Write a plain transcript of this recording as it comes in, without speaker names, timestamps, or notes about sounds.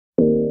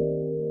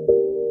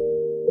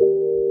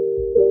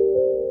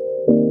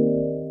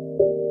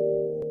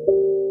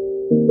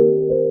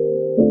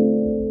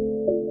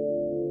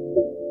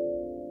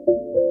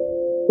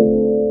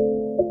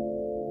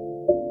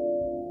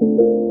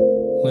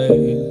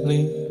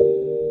lately.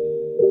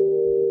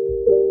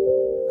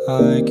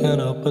 I can't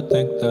help but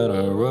think that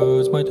our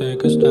roads might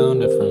take us down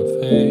different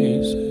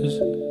phases.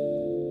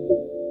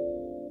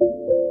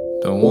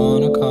 Don't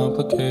wanna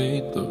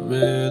complicate the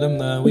rhythm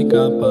that we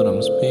got, but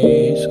I'm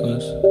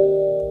speechless.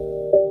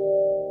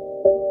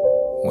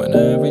 When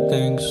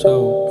everything's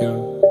so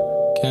pure,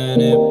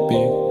 can it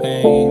be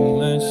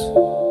painless?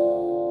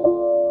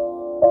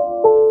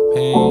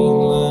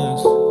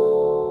 Painless.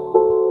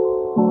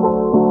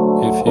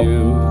 If you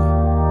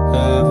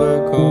ever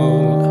go,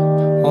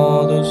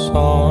 all the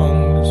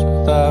songs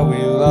that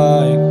we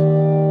like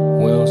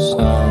will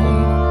sound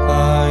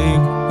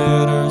like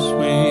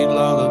bittersweet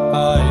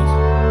lullabies.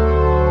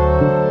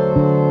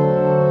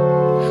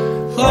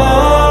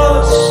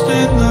 Lost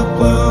in the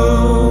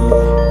blue,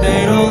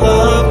 they don't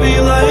love me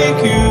like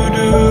you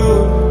do.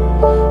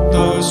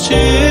 Those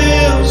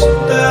chills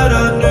that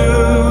I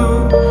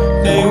knew,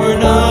 they were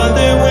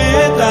nothing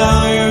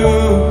without you.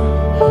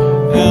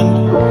 And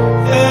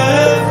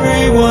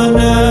everyone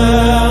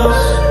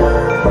else,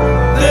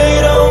 they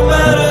don't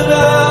matter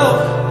now.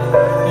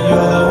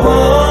 You're the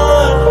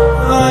one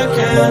I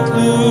can't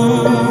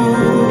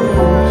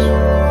lose.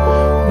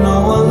 No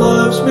one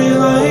loves me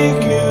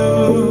like you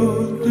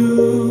do.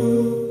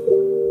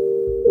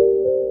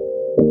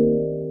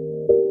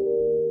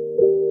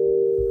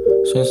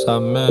 Since I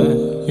met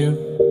you,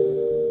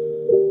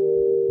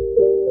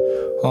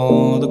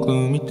 all the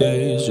gloomy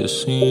days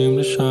just seem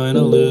to shine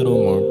a little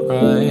more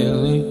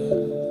brightly.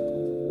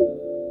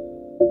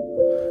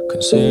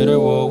 Consider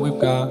what we've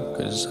got,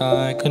 'cause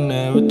I can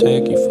never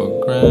take you for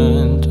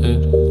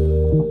granted.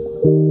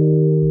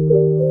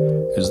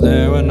 Is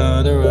there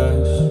another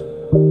us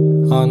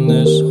on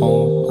this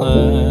whole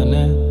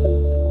planet?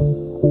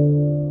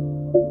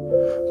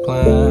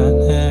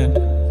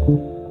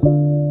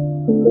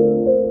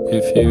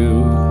 If you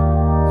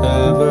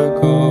ever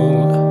go,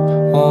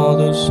 all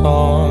the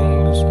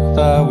songs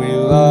that we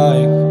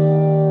like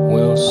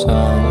will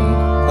sound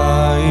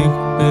like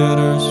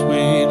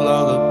bittersweet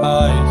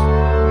lullabies.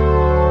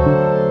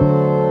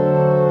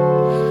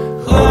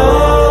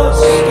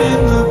 Lost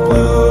in the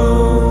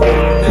blue,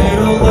 they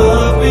don't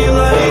love me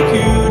like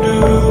you do.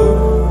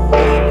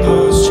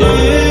 Those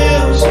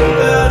chills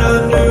that I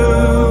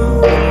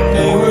knew,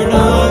 they were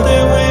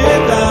nothing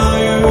without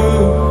you.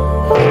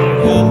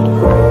 And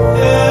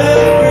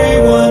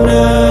everyone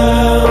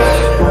else,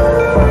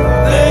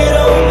 they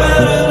don't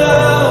matter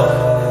now.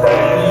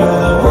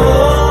 You're the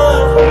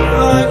one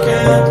I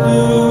can't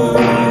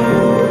lose.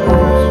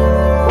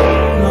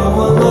 No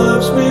one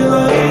loves me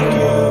like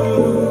you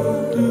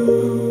do.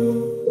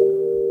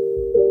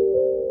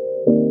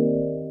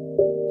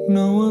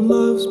 No one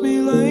loves me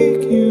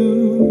like you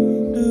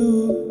do.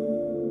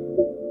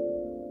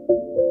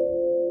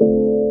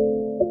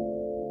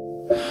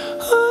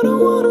 I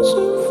don't wanna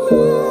survive.